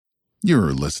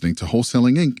You're listening to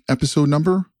Wholesaling Inc., episode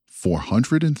number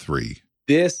 403.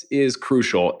 This is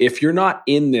crucial. If you're not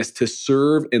in this to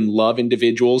serve and love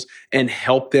individuals and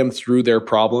help them through their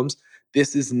problems,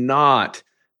 this is not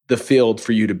the field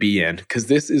for you to be in, because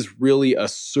this is really a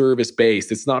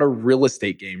service-based. It's not a real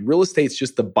estate game. Real estate's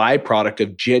just the byproduct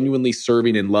of genuinely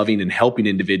serving and loving and helping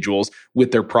individuals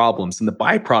with their problems. And the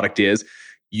byproduct is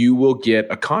you will get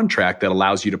a contract that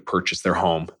allows you to purchase their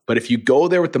home. But if you go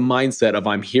there with the mindset of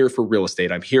I'm here for real estate,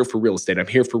 I'm here for real estate, I'm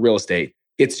here for real estate,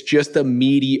 it's just a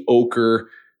mediocre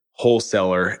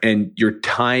wholesaler, and your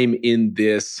time in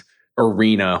this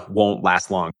arena won't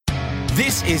last long.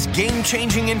 This is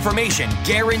game-changing information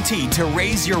guaranteed to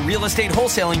raise your real estate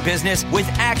wholesaling business with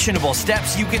actionable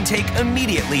steps you can take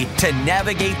immediately to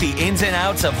navigate the ins and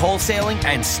outs of wholesaling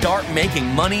and start making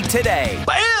money today.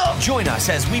 Bam! Join us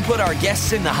as we put our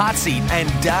guests in the hot seat and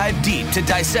dive deep to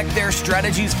dissect their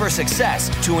strategies for success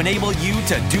to enable you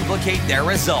to duplicate their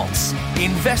results.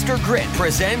 Investor Grit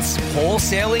presents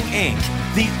Wholesaling Inc.,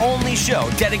 the only show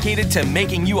dedicated to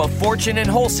making you a fortune in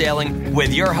wholesaling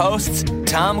with your hosts,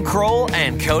 Tom Kroll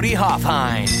and Cody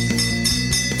Hoffheim.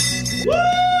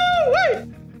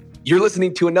 Woo! You're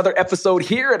listening to another episode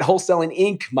here at Wholesaling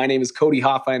Inc. My name is Cody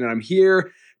Hoffheim, and I'm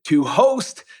here to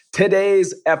host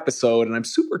today's episode. And I'm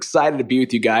super excited to be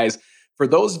with you guys. For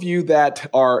those of you that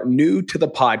are new to the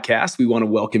podcast, we want to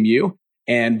welcome you.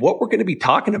 And what we're going to be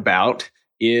talking about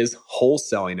is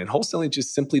wholesaling. And wholesaling is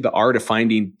just simply the art of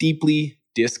finding deeply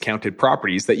discounted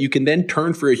properties that you can then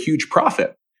turn for a huge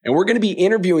profit. And we're going to be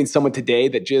interviewing someone today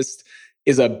that just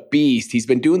is a beast. He's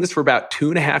been doing this for about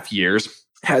 2.5 years,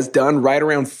 has done right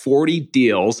around 40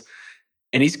 deals,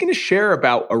 and he's going to share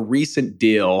about a recent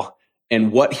deal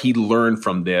and what he learned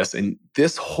from this. And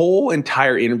this whole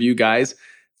entire interview, guys,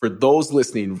 for those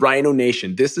listening, Rhino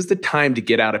Nation, this is the time to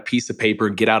get out a piece of paper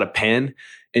and get out a pen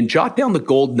and jot down the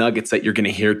gold nuggets that you're going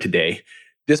to hear today.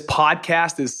 This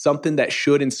podcast is something that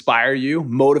should inspire you,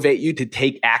 motivate you to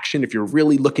take action. If you're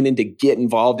really looking into get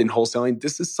involved in wholesaling,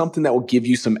 this is something that will give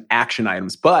you some action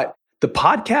items. But the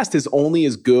podcast is only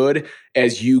as good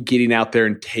as you getting out there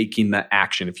and taking the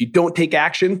action. If you don't take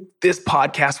action, this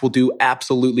podcast will do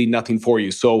absolutely nothing for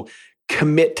you. So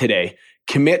commit today.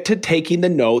 Commit to taking the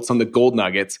notes on the gold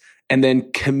nuggets, and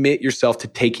then commit yourself to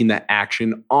taking the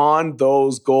action on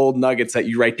those gold nuggets that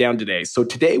you write down today. So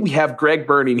today we have Greg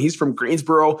Burney. He's from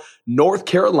Greensboro, North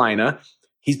Carolina.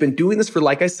 He's been doing this for,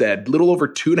 like I said, a little over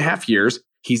 2.5 years.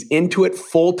 He's into it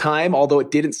full time, although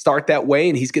it didn't start that way.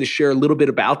 And he's going to share a little bit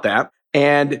about that.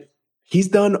 And he's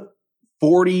done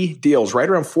 40 deals, right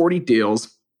around 40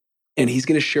 deals. And he's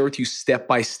going to share with you step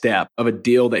by step of a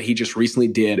deal that he just recently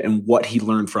did and what he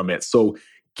learned from it. So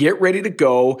get ready to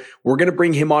go. We're going to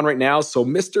bring him on right now. So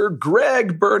Mr.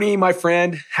 Greg Burney, my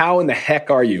friend, how in the heck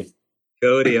are you?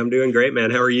 Cody, I'm doing great,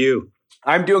 man. How are you?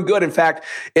 I'm doing good. In fact,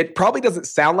 it probably doesn't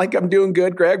sound like I'm doing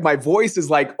good, Greg. My voice is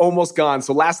like almost gone.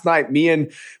 So last night, me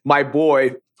and my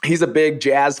boy, he's a big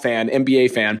Jazz fan,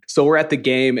 NBA fan. So we're at the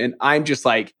game and I'm just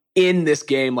like in this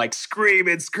game, like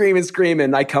screaming.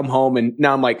 And I come home and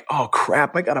now I'm like, oh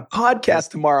crap, I got a podcast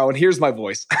tomorrow. And here's my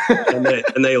voice. and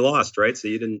they lost, right? So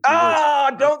you didn't.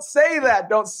 Don't say that.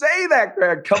 Don't say that,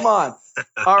 Greg. Come on.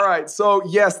 All right. So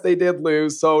yes, they did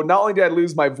lose. So not only did I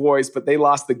lose my voice, but they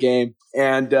lost the game.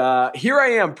 And here I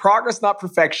am, progress, not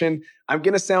perfection. I'm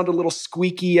going to sound a little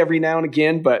squeaky every now and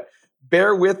again, but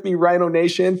bear with me, Rhino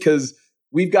Nation, because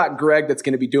we've got Greg that's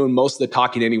going to be doing most of the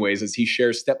talking anyways as he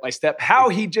shares step by step how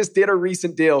he just did a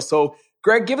recent deal. So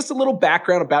Greg, give us a little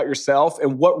background about yourself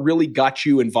and what really got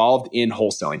you involved in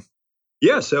wholesaling.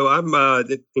 Yeah, so I'm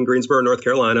in Greensboro, North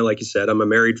Carolina. Like you said, I'm a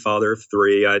married father of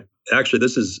 3. Actually,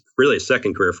 this is really a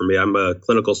second career for me. I'm a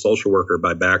clinical social worker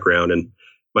by background, and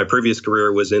my previous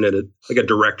career was in a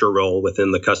director role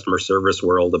within the customer service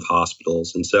world of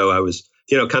hospitals. And so I was,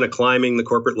 kind of climbing the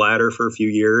corporate ladder for a few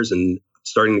years and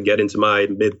starting to get into my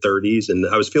mid-30s. And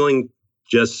I was feeling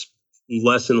just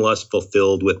less and less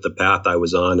fulfilled with the path I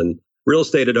was on. And real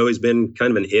estate had always been kind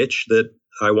of an itch that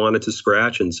I wanted to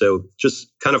scratch. And so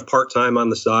just kind of part-time on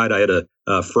the side, I had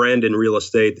a friend in real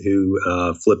estate who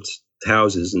flipped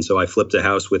houses. And so I flipped a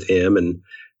house with him and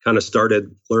kind of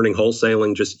started learning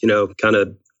wholesaling, just, kind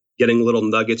of getting little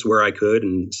nuggets where I could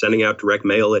and sending out direct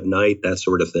mail at night, that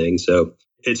sort of thing. So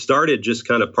it started just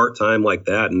kind of part-time like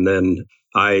that. And then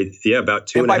about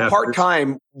 2.5 years. And by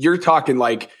part-time, you're talking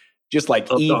just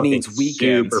evenings,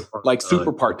 weekends,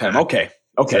 super part-time. Okay.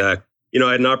 Exactly.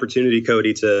 I had an opportunity,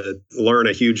 Cody, to learn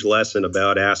a huge lesson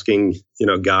about asking,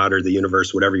 God or the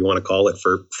universe, whatever you want to call it,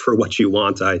 for what you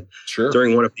want.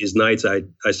 During one of these nights,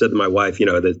 I said to my wife,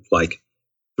 that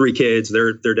 3 kids,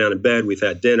 they're down in bed. We've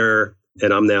had dinner.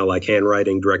 And I'm now like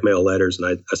handwriting direct mail letters.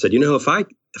 And I said, if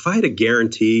I had a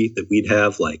guarantee that we'd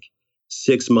have like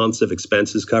 6 months of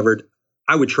expenses covered,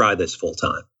 I would try this full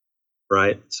time.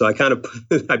 Right. So I kind of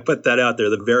I put that out there.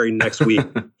 The very next week,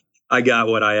 I got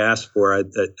what I asked for.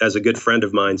 As a good friend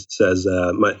of mine says,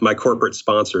 my corporate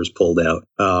sponsors pulled out.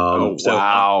 Wow.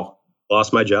 So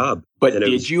lost my job. But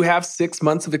did you have 6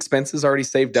 months of expenses already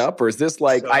saved up? Or is this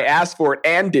like I asked for it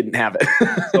and didn't have it?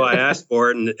 So I asked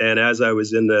for it. And as I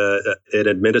was in an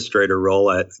administrator role,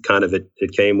 it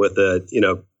came with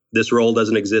this role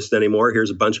doesn't exist anymore.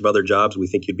 Here's a bunch of other jobs we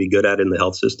think you'd be good at in the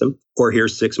health system. Or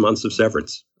here's 6 months of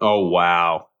severance. Oh,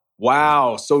 wow.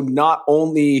 Wow. So not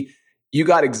only you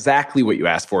got exactly what you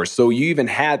asked for, so you even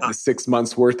had the 6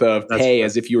 months worth of pay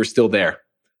as if you were still there.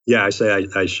 Yeah, I say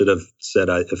I should have said,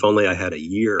 if only I had a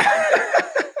year.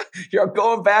 You're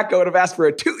going back, I would have asked for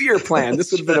a 2-year plan.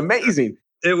 This would have been amazing.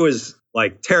 It was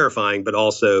like terrifying, but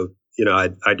also,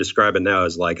 I describe it now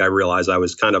as like I realized I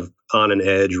was kind of on an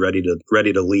edge, ready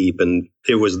to leap, and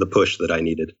it was the push that I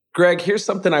needed. Greg, here's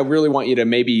something I really want you to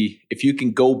maybe, if you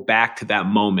can go back to that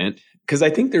moment, because I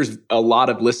think there's a lot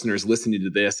of listeners listening to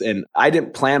this, and I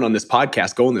didn't plan on this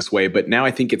podcast going this way, but now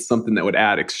I think it's something that would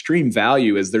add extreme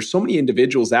value. Is there's so many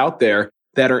individuals out there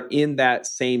that are in that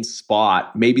same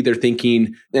spot. Maybe they're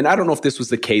thinking, and I don't know if this was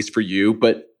the case for you,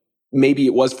 but maybe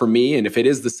it was for me. And if it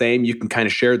is the same, you can kind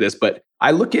of share this. But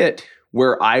I look at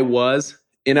where I was,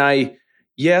 and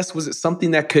was it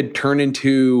something that could turn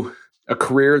into a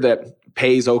career that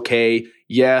pays okay?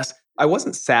 Yes. I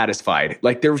wasn't satisfied.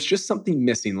 Like there was just something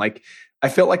missing. Like I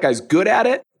felt like I was good at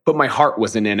it, but my heart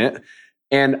wasn't in it.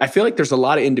 And I feel like there's a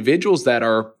lot of individuals that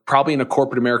are probably in a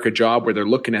corporate America job where they're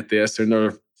looking at this and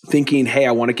they're thinking, hey,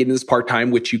 I want to get into this part-time,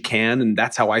 which you can. And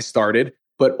that's how I started.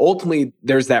 But ultimately,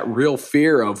 there's that real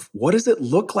fear of what does it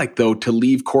look like, though, to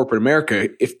leave corporate America?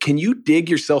 Can you dig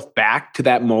yourself back to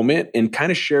that moment and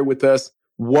kind of share with us,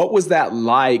 what was that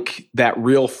like, that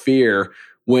real fear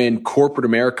when corporate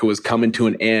America was coming to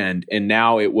an end and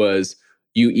now it was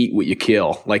you eat what you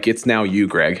kill? Like it's now you,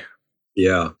 Greg.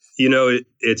 Yeah.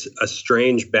 It's a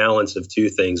strange balance of two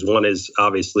things. One is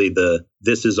obviously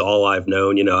this is all I've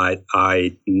known.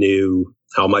 I knew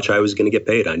how much I was going to get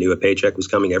paid. I knew a paycheck was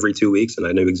coming every 2 weeks and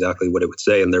I knew exactly what it would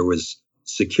say. And there was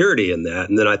security in that.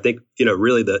 And then I think,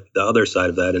 really the other side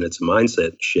of that, and it's a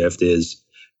mindset shift, is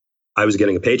I was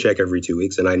getting a paycheck every 2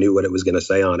 weeks and I knew what it was going to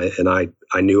say on it. And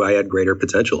I knew I had greater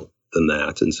potential than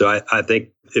that. And so I think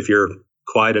if you're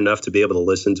quiet enough to be able to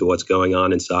listen to what's going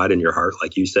on inside in your heart,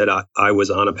 like you said, I was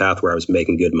on a path where I was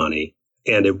making good money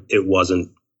and it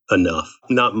wasn't enough,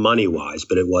 not money wise,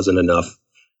 but it wasn't enough.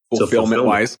 Fulfillment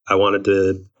wise. I wanted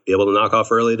to be able to knock off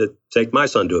early to take my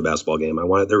son to a basketball game.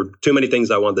 There were too many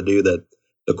things I wanted to do that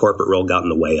the corporate role got in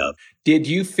the way of. Did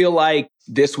you feel like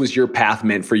this was your path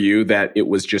meant for you, that it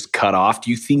was just cut off?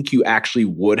 Do you think you actually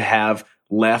would have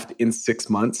left in 6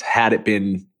 months had it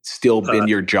been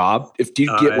your job? Do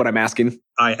you get what I'm asking?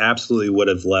 I absolutely would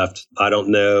have left. I don't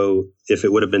know if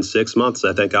it would have been 6 months.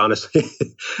 I think, honestly,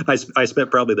 I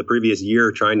spent probably the previous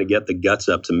year trying to get the guts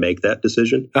up to make that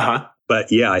decision. Uh-huh.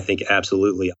 But yeah, I think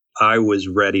absolutely. I was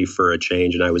ready for a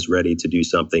change and I was ready to do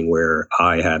something where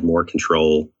I had more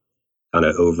control kind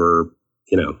of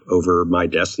over my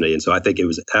destiny. And so I think it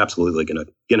was absolutely going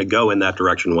to go in that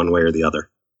direction one way or the other.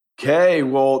 Okay.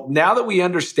 Well, now that we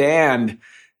understand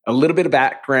a little bit of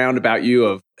background about you,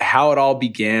 of how it all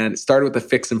began, it started with the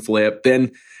fix and flip,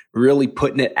 then really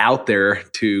putting it out there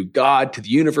to God, to the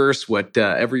universe,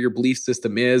 whatever your belief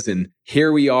system is. And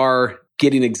here we are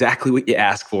getting exactly what you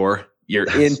asked for. You're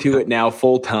into it now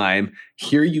full time.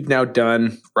 Here you've now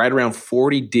done right around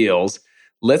 40 deals.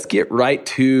 Let's get right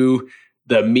to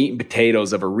the meat and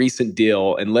potatoes of a recent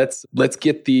deal. And let's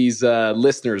get these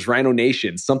listeners, Rhino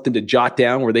Nation, something to jot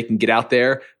down where they can get out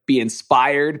there, be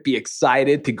inspired, be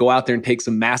excited to go out there and take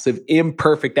some massive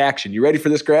imperfect action. You ready for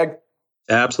this, Greg?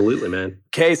 Absolutely, man.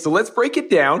 Okay, so let's break it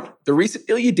down. The recent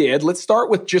deal you did, let's start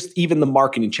with just even the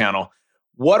marketing channel.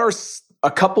 What are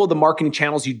a couple of the marketing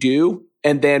channels you do?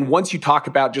 And then once you talk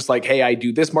about just like, hey, I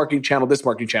do this marketing channel,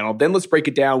 then let's break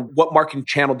it down. What marketing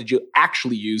channel did you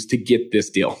actually use to get this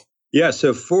deal? Yeah.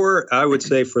 So I would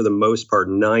say for the most part,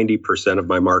 90% of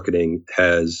my marketing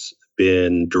has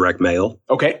been direct mail.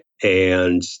 Okay.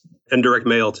 And direct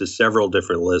mail to several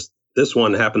different lists. This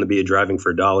one happened to be a Driving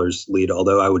for Dollars lead,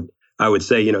 although I would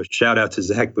say, shout out to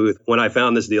Zach Booth. When I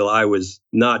found this deal, I was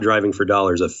not driving for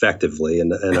dollars effectively.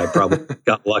 And I probably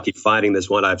got lucky finding this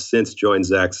one. I've since joined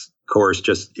Zach's course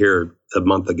just here a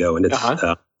month ago. And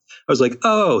I was like,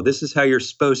 oh, this is how you're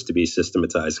supposed to be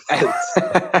systematizing.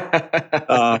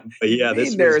 But yeah,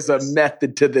 there's a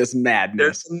method to this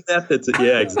madness. There's a method to,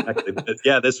 yeah, exactly. But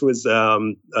yeah, this was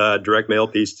a direct mail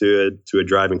piece to a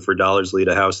driving for dollars lead,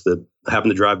 a house that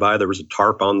happened to drive by. There was a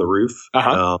tarp on the roof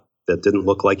that didn't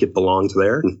look like it belonged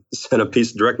there, and sent a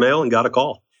piece of direct mail and got a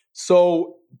call.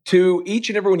 So to each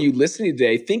and everyone you listening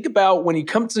today, think about when you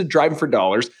come to driving for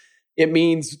dollars, it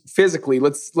means physically,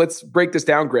 let's break this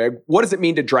down, Greg. What does it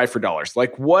mean to drive for dollars?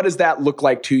 Like, what does that look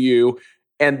like to you?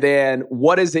 And then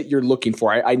what is it you're looking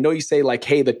for? I know you say like,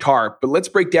 hey, the tarp, but let's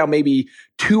break down maybe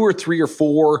 2 or 3 or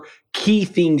 4 key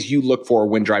things you look for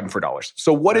when driving for dollars.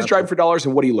 So what is driving for dollars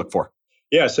and what do you look for?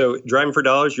 Yeah, so driving for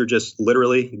dollars, you're just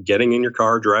literally getting in your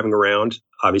car, driving around,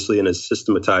 obviously in as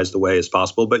systematized a way as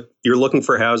possible, but you're looking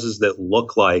for houses that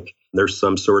look like there's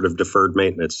some sort of deferred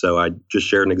maintenance. So I just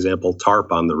shared an example,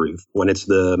 tarp on the roof. When it's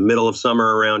the middle of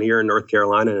summer around here in North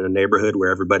Carolina in a neighborhood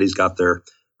where everybody's got their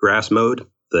grass mowed,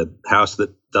 the house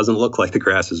that doesn't look like the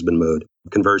grass has been mowed.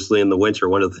 Conversely, in the winter,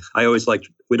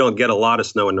 we don't get a lot of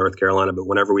snow in North Carolina, but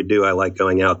whenever we do, I like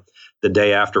going out the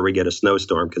day after we get a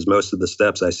snowstorm because most of the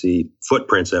steps I see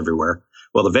footprints everywhere.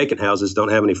 Well, the vacant houses don't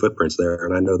have any footprints there,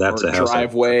 and I know that's a house.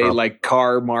 Driveway, like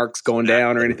car marks going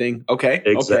down or anything? Okay.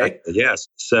 Exactly. Okay. Yes.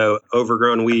 So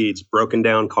overgrown weeds, broken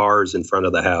down cars in front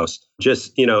of the house,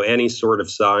 just, any sort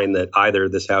of sign that either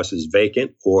this house is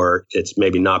vacant or it's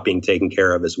maybe not being taken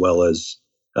care of as well as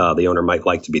the owner might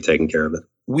like to be taking care of it.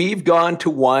 We've gone to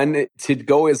one to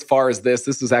go as far as this.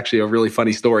 This is actually a really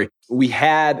funny story. We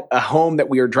had a home that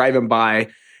we were driving by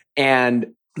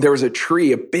and there was a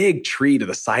big tree to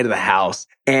the side of the house.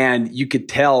 And you could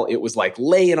tell it was like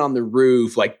laying on the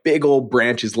roof, like big old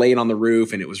branches laying on the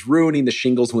roof. And it was ruining the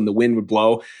shingles when the wind would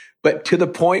blow. But to the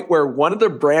point where one of the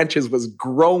branches was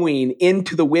growing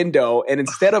into the window. And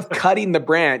instead of cutting the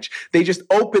branch, they just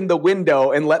opened the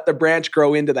window and let the branch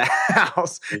grow into the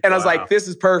house. And I was like, this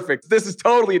is perfect. This is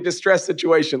totally a distressed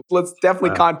situation. Let's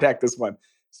definitely contact this one.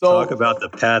 So, talk about the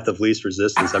path of least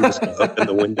resistance. I'm just going to open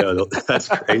the window. That's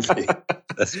crazy.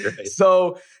 That's great.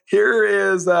 So here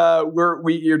is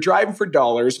you're driving for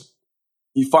dollars.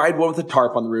 You find one with a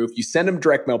tarp on the roof. You send them a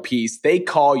direct mail piece. They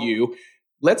call you.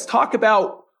 Let's talk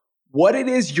about what it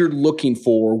is you're looking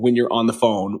for when you're on the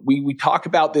phone. We talk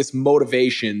about this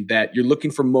motivation that you're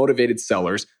looking for motivated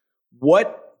sellers.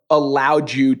 What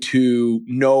allowed you to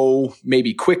know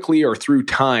maybe quickly or through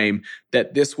time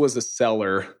that this was a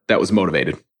seller that was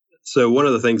motivated? So one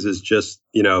of the things is just,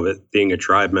 being a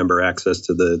tribe member, access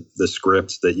to the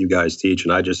scripts that you guys teach.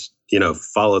 And I just,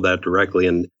 follow that directly.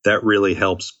 And that really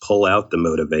helps pull out the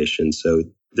motivation. So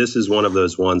this is one of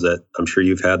those ones that I'm sure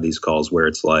you've had these calls where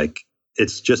it's like,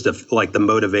 it's just like the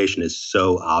motivation is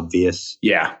so obvious.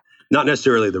 Yeah. Not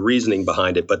necessarily the reasoning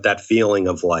behind it, but that feeling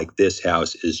of like this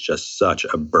house is just such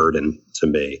a burden to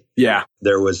me. Yeah.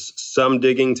 There was some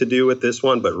digging to do with this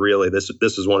one, but really this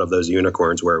is one of those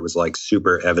unicorns where it was like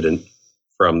super evident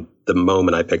from the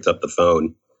moment I picked up the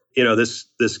phone.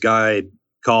 This guy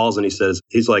calls and he says,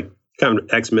 he's like kind of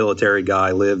ex-military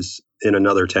guy, lives in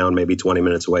another town, maybe 20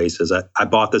 minutes away. He says, I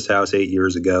bought this house 8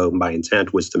 years ago. My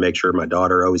intent was to make sure my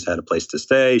daughter always had a place to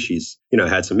stay. She's,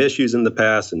 had some issues in the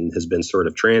past and has been sort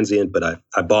of transient, but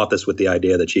I bought this with the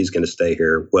idea that she's going to stay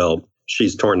here. Well,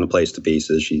 she's torn the place to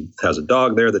pieces. She has a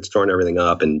dog there that's torn everything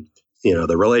up. And,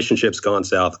 the relationship's gone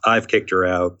south. I've kicked her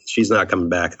out. She's not coming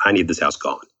back. I need this house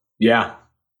gone. Yeah.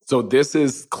 So this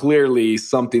is clearly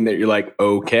something that you're like,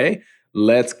 okay,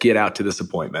 let's get out to this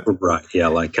appointment. Right. Yeah.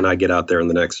 Like, can I get out there in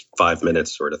the next 5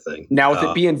 minutes sort of thing? Now, with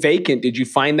it being vacant, did you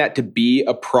find that to be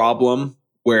a problem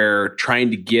where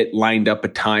trying to get lined up a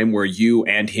time where you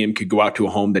and him could go out to a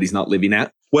home that he's not living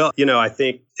at? Well, I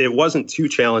think it wasn't too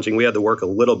challenging. We had to work a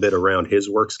little bit around his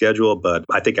work schedule, but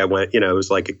I think I went, it was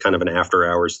like a kind of an after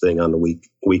hours thing on the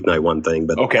weeknight one thing.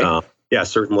 But okay. Yeah,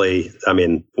 certainly. I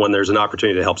mean, when there's an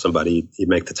opportunity to help somebody, you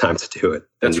make the time to do it.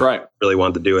 That's right. Really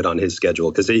wanted to do it on his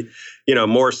schedule because he,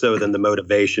 more so than the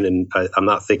motivation. And I'm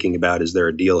not thinking about, is there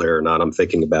a deal here or not? I'm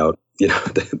thinking about,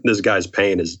 this guy's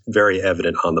pain is very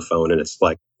evident on the phone. And it's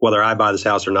like, whether I buy this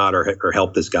house or not, or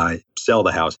help this guy sell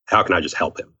the house, how can I just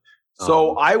help him?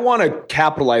 So I want to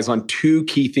capitalize on 2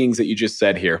 key things that you just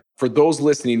said here. For those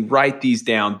listening, write these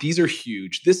down. These are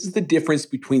huge. This is the difference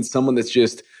between someone that's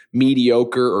just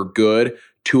mediocre or good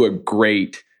to a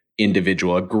great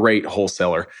individual, a great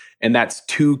wholesaler. And that's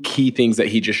 2 key things that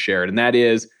he just shared. And that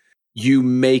is you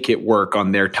make it work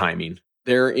on their timing.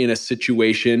 They're in a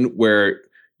situation where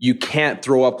you can't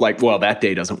throw up like, well, that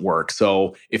day doesn't work.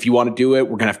 So if you want to do it,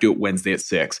 we're going to have to do it Wednesday at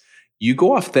 6. You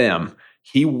go off them.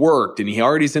 He worked and he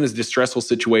already's in his distressful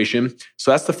situation.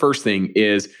 So that's the first thing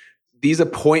is these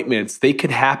appointments, they could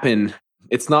happen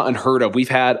It's not unheard of. We've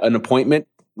had an appointment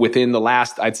within the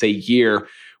last, I'd say, year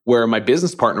where my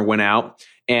business partner went out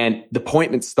and the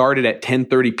appointment started at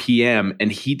 10:30 p.m.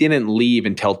 and he didn't leave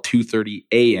until 2:30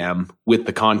 a.m. with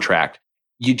the contract.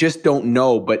 You just don't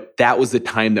know, but that was the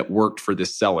time that worked for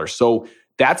this seller. So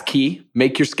that's key.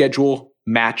 Make your schedule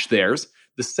match theirs.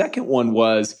 The second one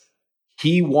was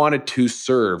he wanted to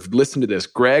serve. Listen to this.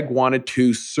 Greg wanted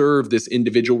to serve this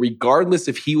individual, regardless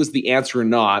if he was the answer or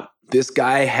not. This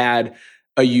guy had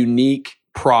a unique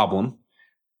problem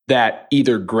that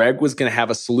either Greg was going to have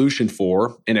a solution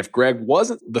for. And if Greg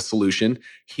wasn't the solution,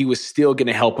 he was still going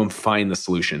to help him find the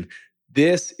solution.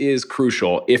 This is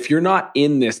crucial. If you're not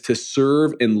in this to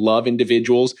serve and love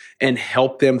individuals and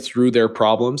help them through their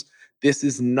problems, this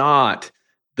is not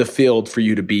the field for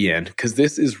you to be in, because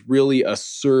this is really a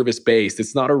service-based.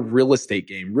 It's not a real estate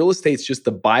game. Real estate's just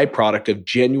the byproduct of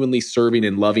genuinely serving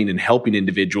and loving and helping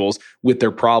individuals with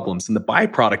their problems. And the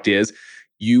byproduct is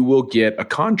you will get a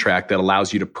contract that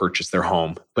allows you to purchase their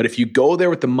home. But if you go there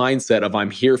with the mindset of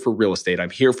I'm here for real estate, I'm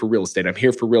here for real estate, I'm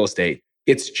here for real estate,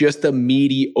 it's just a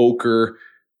mediocre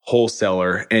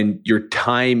wholesaler, and your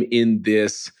time in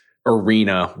this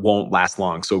arena won't last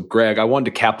long. So Greg, I wanted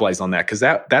to capitalize on that because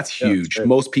that's huge. Yeah,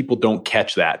 most people don't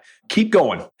catch that. Keep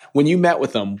going. When you met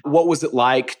with them, what was it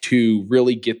like to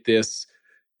really get this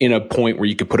in a point where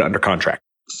you could put it under contract?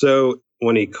 So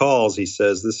when he calls, he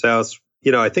says, this house,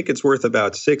 I think it's worth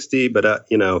about 60, but,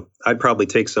 I'd probably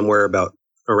take somewhere about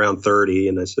around 30.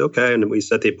 And I said, okay. And we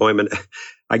set the appointment.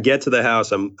 I get to the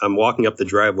house. I'm walking up the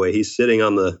driveway. He's sitting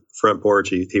on the front porch.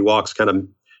 He walks, kind of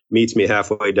meets me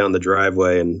halfway down the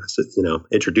driveway, and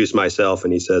introduce myself.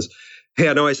 And he says, hey,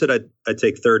 I know I said I'd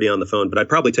take 30 on the phone, but I'd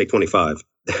probably take 25.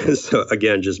 So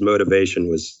again, just motivation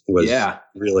was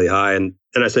really high. And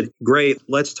I said, great,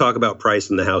 let's talk about price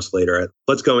in the house later.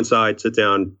 Let's go inside, sit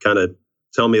down, kind of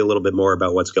tell me a little bit more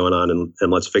about what's going on,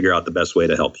 and let's figure out the best way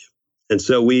to help you. And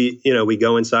so we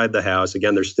go inside the house.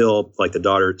 Again, there's still, like the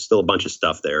daughter, still a bunch of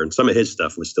stuff there. And some of his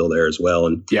stuff was still there as well.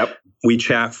 And we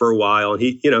chat for a while, and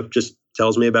he, just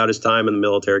tells me about his time in the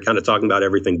military, kind of talking about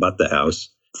everything but the house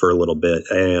for a little bit.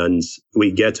 And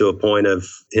we get to a point of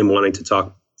him wanting to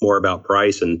talk more about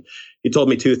price. And he told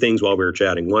me two things while we were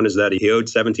chatting. One is that he owed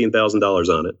 $17,000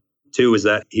 on it. Two is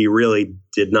that he really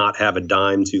did not have a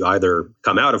dime to either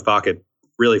come out of pocket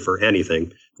really for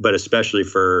anything, but especially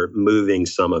for moving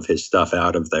some of his stuff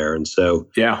out of there. And so,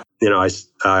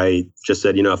 I just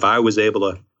said, if I was able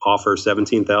to offer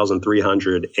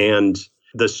 $17,300, and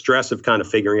the stress of kind of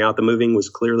figuring out the moving was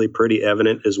clearly pretty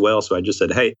evident as well. So I just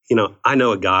said, hey, I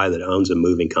know a guy that owns a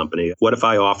moving company. What if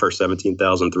I offer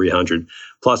 $17,300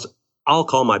 plus I'll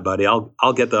call my buddy.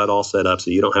 I'll get that all set up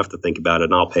so you don't have to think about it,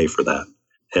 and I'll pay for that.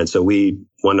 And so we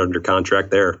went under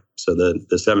contract there. So the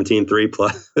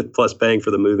 17.3 plus paying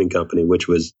for the moving company, which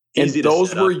was easy and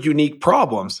those were unique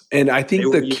problems. And I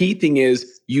think the key thing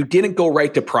is you didn't go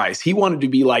right to price. He wanted to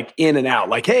be like in and out.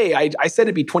 Like, hey, I said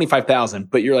it'd be 25,000,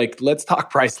 but you're like, let's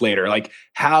talk price later. Like,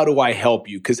 how do I help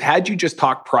you? Because had you just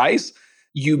talked price,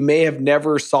 you may have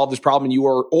never solved this problem,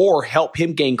 or help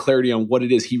him gain clarity on what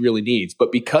it is he really needs.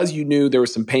 But because you knew there were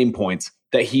some pain points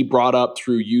that he brought up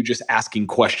through you just asking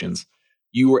questions,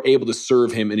 you were able to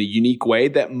serve him in a unique way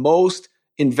that most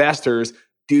investors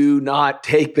do not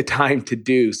take the time to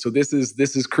do. So this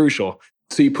is crucial.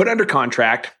 So you put under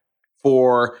contract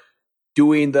for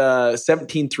doing the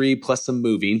 17.3 plus some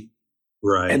moving.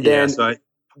 Right. And then,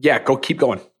 keep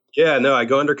going. Yeah, no, I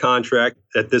go under contract.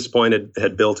 At this point, it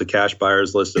had built a cash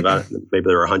buyers list of maybe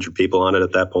there were 100 people on it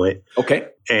at that point. Okay.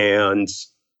 And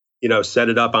set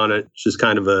it up on it, just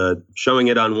kind of showing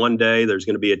it on one day. There's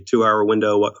going to be a 2-hour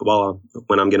window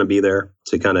when I'm going to be there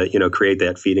to kind of, create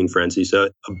that feeding frenzy. So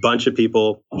a bunch of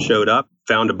people showed up,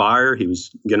 found a buyer. He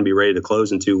was going to be ready to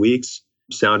close in 2 weeks.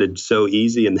 Sounded so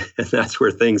easy. And that's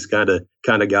where things kind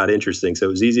of got interesting. So it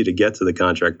was easy to get to the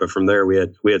contract. But from there, we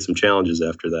had some challenges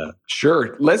after that.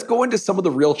 Sure. Let's go into some of the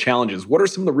real challenges. What are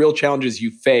some of the real challenges you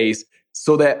face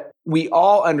so that we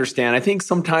all understand? I think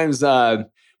sometimes,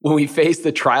 when we face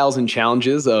the trials and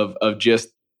challenges of just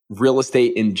real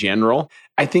estate in general,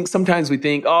 I think sometimes we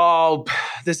think, oh,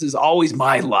 this is always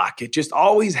my luck. It just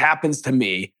always happens to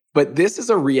me. But this is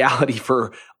a reality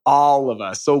for all of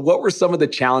us. So what were some of the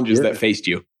challenges that faced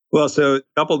you? Well, so a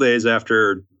couple of days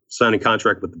after signing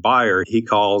contract with the buyer, he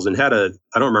calls and I don't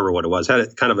remember what it was, had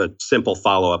a kind of a simple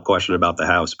follow-up question about the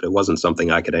house, but it wasn't something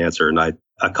I could answer. And I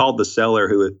called the seller,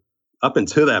 who up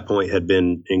until that point had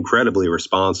been incredibly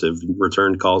responsive,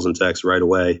 returned calls and texts right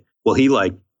away. Well, he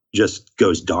just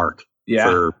goes dark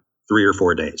for 3 or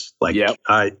 4 days.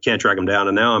 I can't track him down.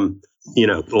 And now I'm,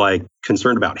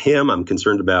 concerned about him. I'm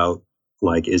concerned about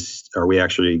Like, are we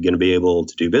actually going to be able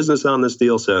to do business on this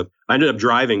deal? So I ended up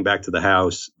driving back to the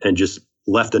house and just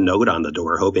left a note on the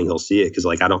door, hoping he'll see it. Because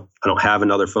like I don't have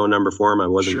another phone number for him. I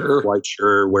wasn't quite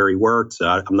sure where he worked, so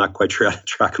I'm not quite sure how to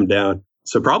track him down.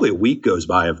 So probably a week goes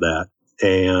by of that,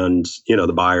 and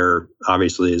the buyer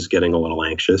obviously is getting a little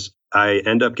anxious. I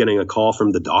end up getting a call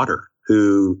from the daughter,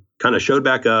 who kind of showed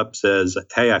back up, says,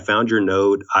 "Hey, I found your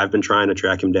note. I've been trying to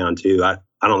track him down too. I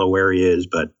don't know where he is,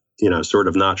 but sort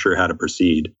of not sure how to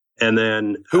proceed." And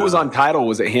then who was on title?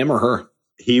 Was it him or her?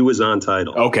 He was on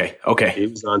title. Okay. He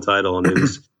was on title, and it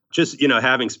was just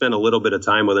having spent a little bit of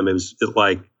time with him, it was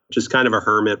like just kind of a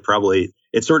hermit. Probably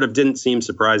it sort of didn't seem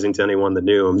surprising to anyone that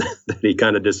knew him that he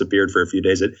kind of disappeared for a few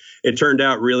days. It turned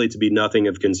out really to be nothing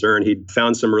of concern. He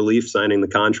found some relief signing the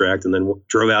contract and then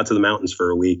drove out to the mountains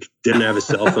for a week. Didn't have a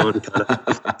cell phone, kind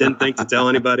of didn't think to tell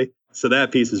anybody. So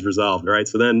that piece is resolved, right?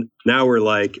 So then now we're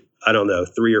like, I don't know,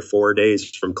 3 or 4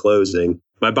 days from closing.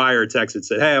 My buyer texted,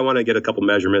 said, "Hey, I want to get a couple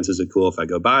measurements. Is it cool if I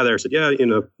go by there?" I said, "Yeah,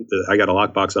 I got a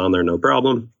lockbox on there, no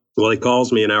problem." Well, he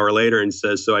calls me an hour later and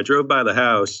says, "So I drove by the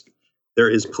house. There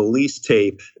is police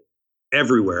tape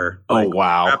everywhere." Oh,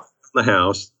 wow. The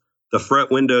house. The front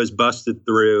window is busted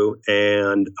through,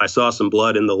 and I saw some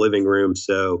blood in the living room.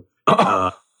 So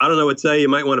I don't know what to tell you. You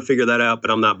might want to figure that out,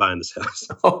 but I'm not buying this house.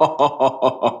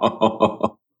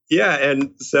 Yeah.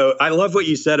 And so I love what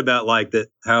you said about like that,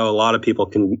 how a lot of people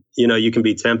can, you can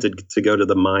be tempted to go to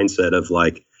the mindset of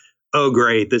like, oh,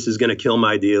 great, this is going to kill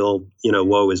my deal,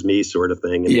 woe is me sort of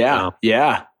thing. And, yeah.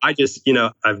 I just,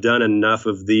 I've done enough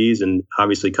of these, and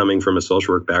obviously coming from a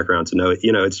social work background to know,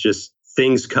 it's just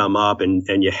things come up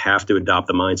and you have to adopt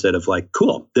the mindset of like,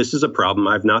 cool, this is a problem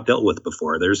I've not dealt with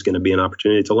before. There's going to be an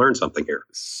opportunity to learn something here.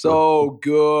 So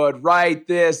good. Write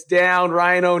this down,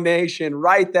 Rhino Nation.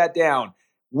 Write that down.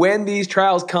 When these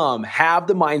trials come, have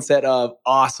the mindset of,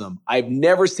 awesome, I've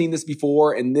never seen this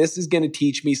before, and this is going to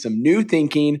teach me some new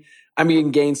thinking. I'm going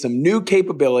to gain some new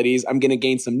capabilities. I'm going to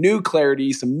gain some new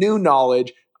clarity, some new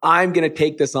knowledge. I'm going to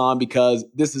take this on because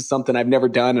this is something I've never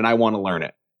done and I want to learn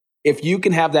it. If you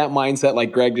can have that mindset,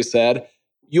 like Greg just said,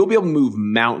 you'll be able to move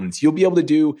mountains. You'll be able to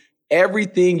do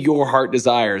everything your heart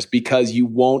desires because you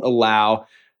won't allow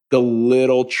the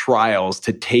little trials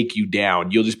to take you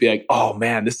down. You'll just be like, oh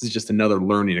man, this is just another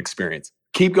learning experience.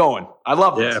 Keep going. I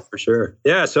love this. Yeah, for sure.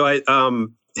 Yeah. So I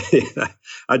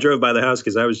drove by the house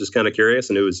because I was just kind of curious,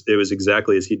 and it was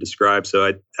exactly as he described.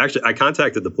 So I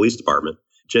contacted the police department,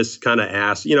 just kind of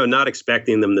asked, not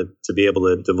expecting them to be able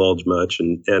to divulge much.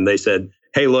 And they said,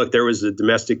 hey, look, there was a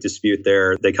domestic dispute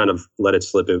there. They kind of let it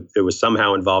slip. It was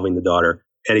somehow involving the daughter.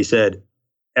 And he said,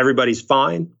 everybody's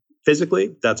fine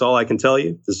physically. That's all I can tell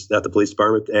you. This is at the police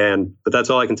department. But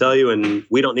that's all I can tell you. And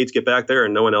we don't need to get back there,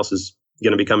 and no one else is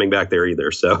going to be coming back there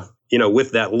either. So,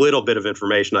 with that little bit of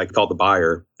information, I called the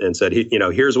buyer and said,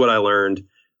 here's what I learned.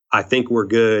 I think we're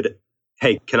good.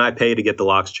 Hey, can I pay to get the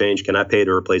locks changed? Can I pay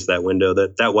to replace that window?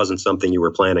 That wasn't something you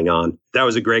were planning on. That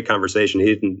was a great conversation.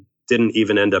 He didn't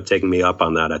even end up taking me up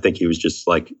on that. I think he was just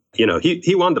like,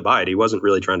 he wanted to buy it. He wasn't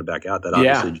really trying to back out. That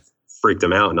obviously freaked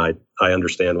him out, and I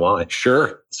understand why.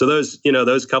 Sure. So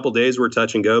those couple days were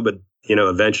touch and go, but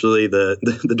eventually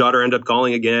the daughter ended up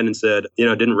calling again and said,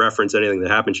 didn't reference anything that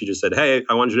happened. She just said, hey,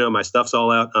 I wanted you to know my stuff's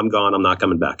all out. I'm gone. I'm not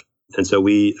coming back. And so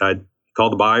I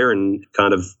called the buyer and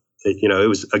kind of, it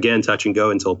was again touch and go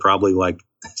until probably like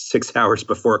 6 hours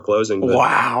before closing. But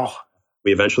wow.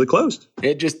 We eventually closed.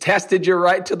 It just tested you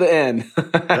right to the end.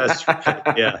 That's right.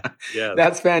 Yeah.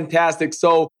 That's fantastic.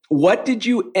 So what did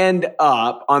you end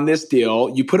up on this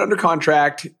deal? You put under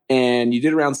contract and you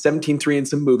did around 17.3 in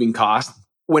some moving costs.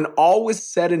 When all was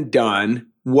said and done,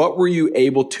 what were you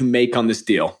able to make on this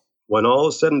deal? When all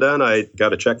is said and done, I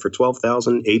got a check for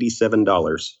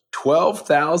 $12,087.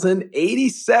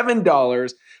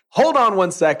 $12,087. Hold on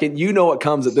one second. You know what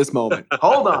comes at this moment.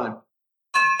 Hold on.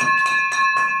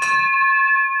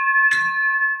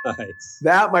 Nice.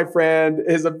 That, my friend,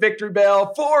 is a victory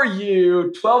bell for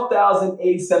you.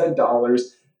 $12,087.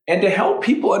 And to help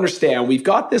people understand, we've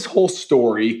got this whole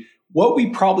story. What we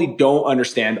probably don't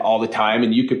understand all the time,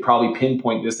 and you could probably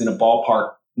pinpoint this in a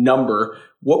ballpark number,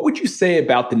 what would you say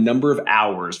about the number of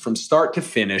hours from start to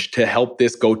finish to help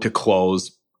this go to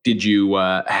close did you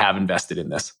have invested in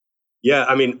this? Yeah,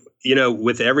 I mean,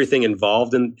 with everything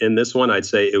involved in this one, I'd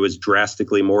say it was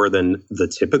drastically more than the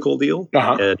typical deal.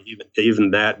 Uh-huh. And even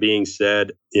that being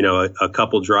said, a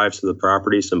couple drives to the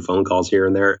property, some phone calls here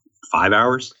and there, 5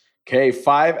 hours. Okay,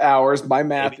 5 hours. My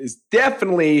math is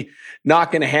definitely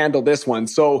not going to handle this one.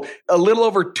 So a little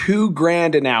over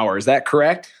 $2,000 an hour. Is that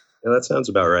correct? Yeah, that sounds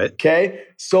about right. Okay.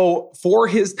 So for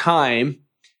his time,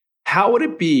 how would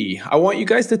it be? I want you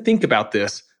guys to think about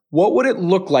this. what would it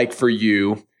look like for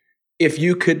you if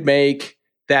you could make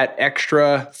that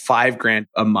extra $5,000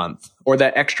 a month, or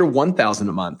that extra $1,000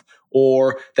 a month,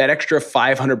 or that extra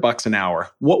 $500 an hour?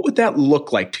 What would that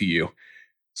look like to you?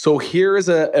 So here is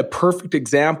a perfect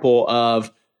example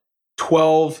of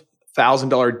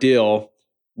 $12,000 deal.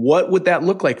 What would that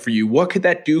look like for you? What could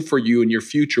that do for you in your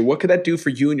future? What could that do for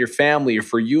you and your family, or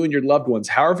for you and your loved ones?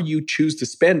 However you choose to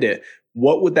spend it,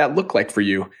 what would that look like for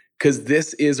you? Because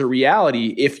this is a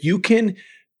reality. If you can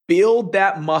build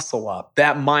that muscle up,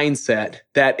 that mindset,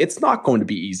 that it's not going to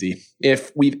be easy.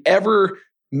 If we've ever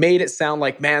made it sound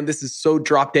like, man, this is so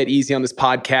drop dead easy on this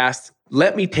podcast,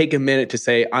 let me take a minute to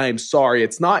say, I am sorry.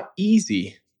 It's not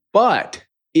easy. But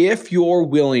if you're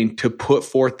willing to put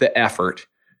forth the effort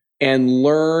and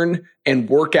learn and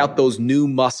work out those new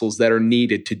muscles that are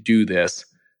needed to do this,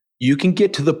 you can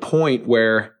get to the point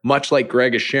where, much like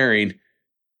Greg is sharing,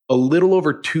 a little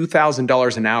over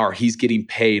 $2,000 an hour he's getting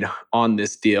paid on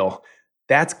this deal.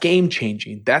 That's game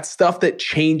changing. That's stuff that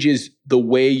changes the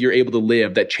way you're able to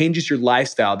live, that changes your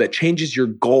lifestyle, that changes your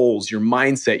goals, your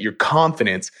mindset, your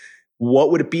confidence.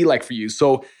 What would it be like for you?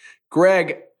 So,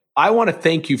 Greg, I want to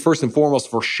thank you first and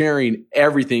foremost for sharing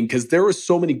everything, because there were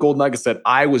so many gold nuggets that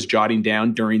I was jotting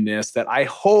down during this that I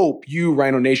hope you,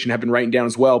 Rhino Nation, have been writing down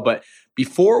as well. But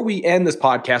before we end this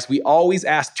podcast, we always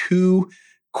ask 2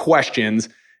 questions,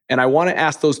 and I want to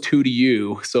ask those 2 to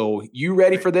you. So, you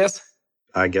ready for this?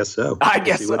 I guess so. I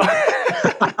guess so.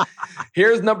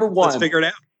 Here's number 1. Let's figure it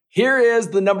out. Here is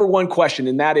the number 1 question,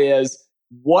 and that is,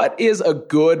 what is a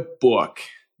good book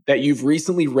that you've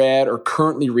recently read or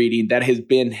currently reading that has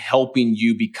been helping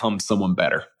you become someone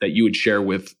better that you would share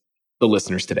with the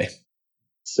listeners today?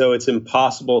 So it's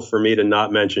impossible for me to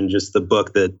not mention just the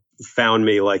book that found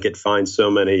me like it finds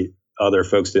so many other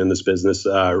folks doing this business,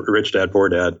 Rich Dad, Poor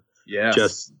Dad. Yes.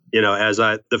 Just, as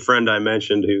the friend I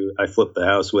mentioned who I flipped the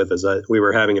house with, we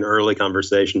were having an early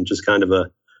conversation, just kind of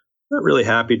not really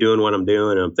happy doing what I'm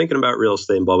doing. I'm thinking about real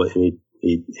estate and blah, blah. And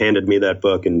he handed me that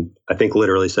book and I think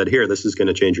literally said, here, this is going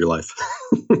to change your life.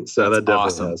 So that definitely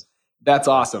awesome. has. That's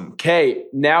awesome. Okay.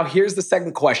 Now here's the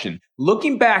second question.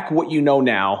 Looking back what you know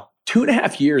now,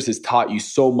 2.5 years has taught you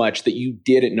so much that you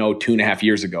didn't know 2.5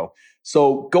 years ago.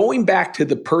 So going back to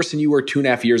the person you were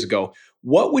 2.5 years ago,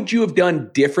 what would you have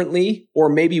done differently? Or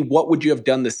maybe what would you have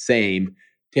done the same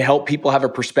to help people have a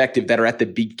perspective that are at the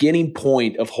beginning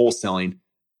point of wholesaling?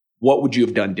 What would you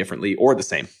have done differently or the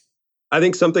same? I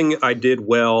think something I did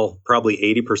well, probably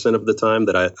 80% of the time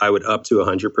that I would up to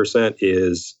 100%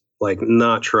 is like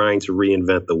not trying to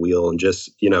reinvent the wheel and just,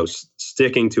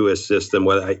 sticking to a system.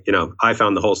 Whether I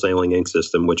found the Wholesaling Inc.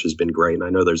 system, which has been great. And I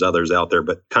know there's others out there,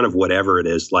 but kind of whatever it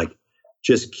is, like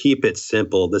just keep it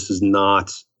simple. This is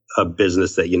not a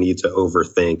business that you need to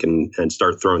overthink and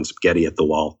start throwing spaghetti at the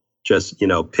wall. Just,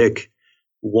 pick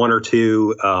 1 or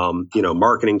 2,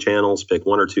 marketing channels, pick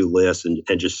 1 or 2 lists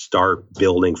and just start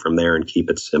building from there and keep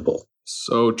it simple.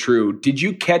 So true. Did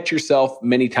you catch yourself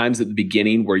many times at the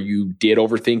beginning where you did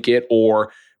overthink it,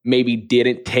 or maybe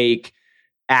didn't take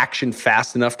action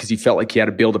fast enough because you felt like you had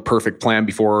to build a perfect plan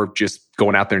before just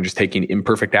going out there and just taking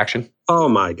imperfect action? Oh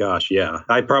my gosh, yeah.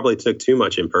 I probably took too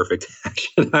much imperfect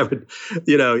action. I would,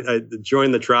 I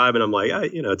joined the tribe and I'm like,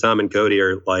 Tom and Cody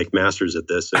are like masters at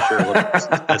this. So sure,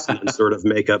 let's sort of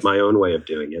make up my own way of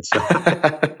doing it. So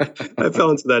I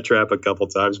fell into that trap a couple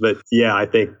times. But yeah, I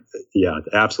think,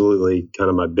 absolutely kind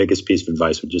of my biggest piece of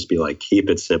advice would just be like, keep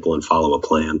it simple and follow a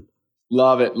plan.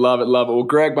 Love it, love it, love it. Well,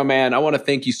 Greg, my man, I want to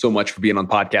thank you so much for being on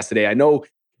the podcast today. I know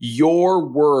your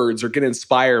words are going to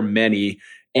inspire many,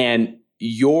 and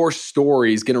your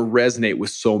story is going to resonate with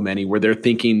so many where they're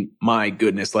thinking, my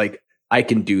goodness, like I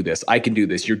can do this. I can do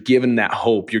this. You're giving that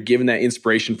hope. You're giving that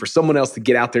inspiration for someone else to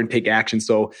get out there and take action.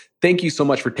 So thank you so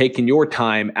much for taking your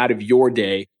time out of your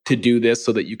day to do this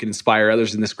so that you can inspire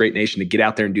others in this great nation to get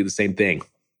out there and do the same thing.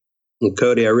 Well,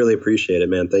 Cody, I really appreciate it,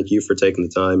 man. Thank you for taking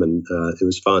the time, and it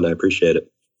was fun. I appreciate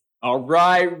it. All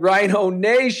right, Rhino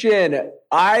Nation.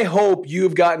 I hope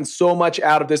you've gotten so much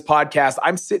out of this podcast.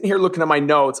 I'm sitting here looking at my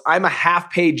notes. I'm a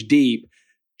half page deep,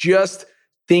 just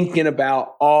thinking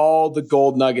about all the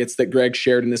gold nuggets that Greg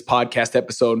shared in this podcast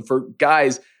episode. And for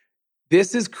guys,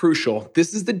 this is crucial.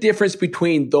 This is the difference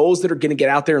between those that are going to get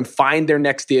out there and find their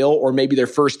next deal or maybe their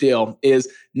first deal, is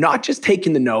not just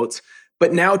taking the notes,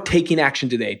 but now taking action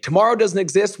today. Tomorrow doesn't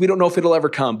exist. We don't know if it'll ever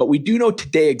come, but we do know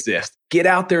today exists. Get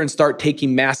out there and start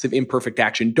taking massive imperfect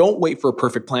action. Don't wait for a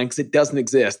perfect plan because it doesn't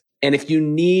exist. And if you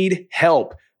need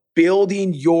help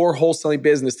building your wholesaling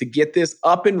business to get this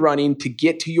up and running, to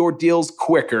get to your deals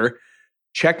quicker,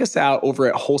 check us out over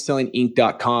at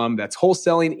wholesalinginc.com. That's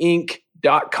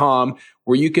wholesalinginc.com,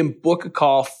 where you can book a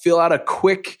call, fill out a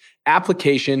quick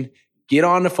application, get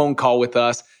on a phone call with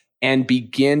us, and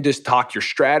begin to talk your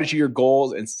strategy, your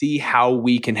goals, and see how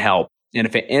we can help. And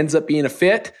if it ends up being a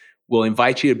fit, we'll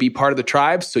invite you to be part of the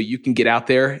tribe so you can get out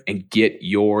there and get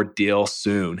your deal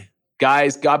soon.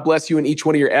 Guys, God bless you in each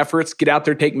one of your efforts. Get out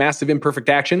there, take massive imperfect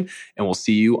action, and we'll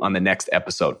see you on the next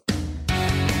episode.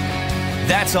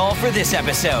 That's all for this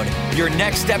episode. Your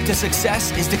next step to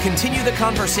success is to continue the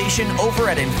conversation over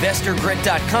at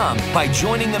investorgrit.com by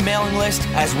joining the mailing list,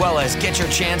 as well as get your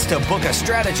chance to book a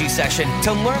strategy session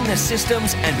to learn the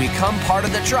systems and become part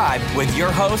of the tribe with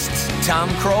your hosts, Tom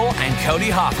Krol and Cody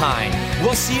Hofhine.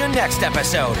 We'll see you next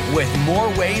episode with more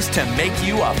ways to make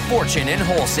you a fortune in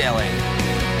wholesaling.